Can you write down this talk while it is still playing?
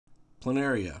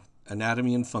Planaria,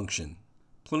 anatomy and function.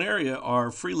 Planaria are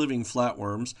free-living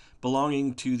flatworms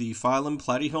belonging to the phylum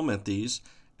Platyhelminthes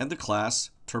and the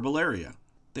class Turbellaria.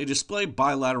 They display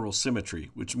bilateral symmetry,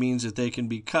 which means that they can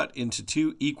be cut into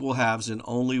two equal halves in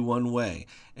only one way,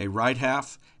 a right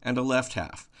half and a left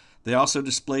half. They also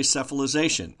display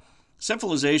cephalization.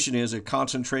 Cephalization is a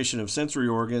concentration of sensory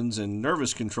organs and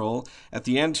nervous control at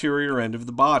the anterior end of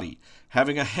the body,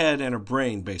 having a head and a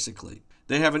brain, basically.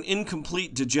 They have an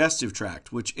incomplete digestive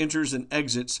tract, which enters and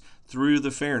exits through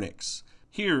the pharynx.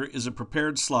 Here is a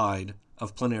prepared slide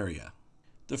of Planaria.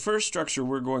 The first structure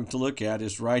we're going to look at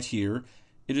is right here.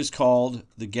 It is called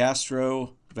the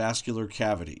Gastrovascular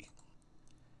Cavity.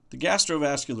 The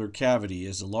gastrovascular cavity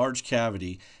is a large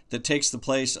cavity that takes the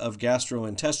place of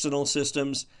gastrointestinal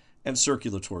systems and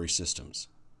circulatory systems.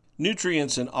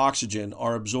 Nutrients and oxygen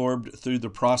are absorbed through the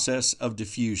process of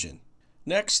diffusion.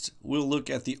 Next, we'll look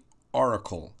at the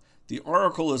auricle. The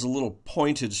auricle is a little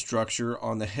pointed structure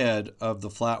on the head of the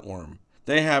flatworm.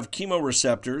 They have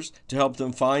chemoreceptors to help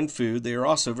them find food. They are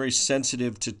also very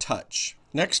sensitive to touch.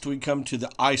 Next, we come to the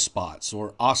eye spots,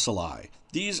 or ocelli.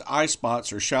 These eye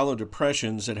spots are shallow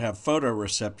depressions that have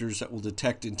photoreceptors that will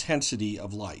detect intensity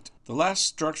of light. The last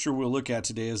structure we'll look at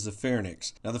today is the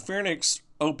pharynx. Now, the pharynx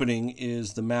opening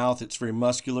is the mouth. It's very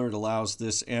muscular. It allows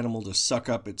this animal to suck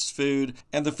up its food.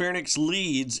 And the pharynx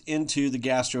leads into the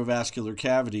gastrovascular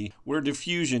cavity where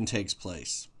diffusion takes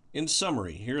place. In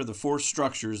summary, here are the four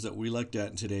structures that we looked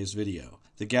at in today's video: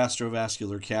 the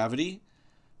gastrovascular cavity,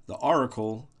 the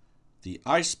auricle, the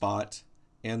eye spot,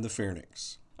 and the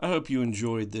pharynx. I hope you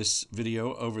enjoyed this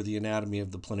video over the anatomy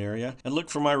of the planaria, and look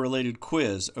for my related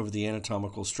quiz over the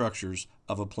anatomical structures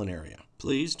of a planaria.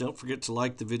 Please don't forget to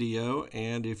like the video,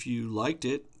 and if you liked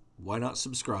it, why not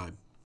subscribe?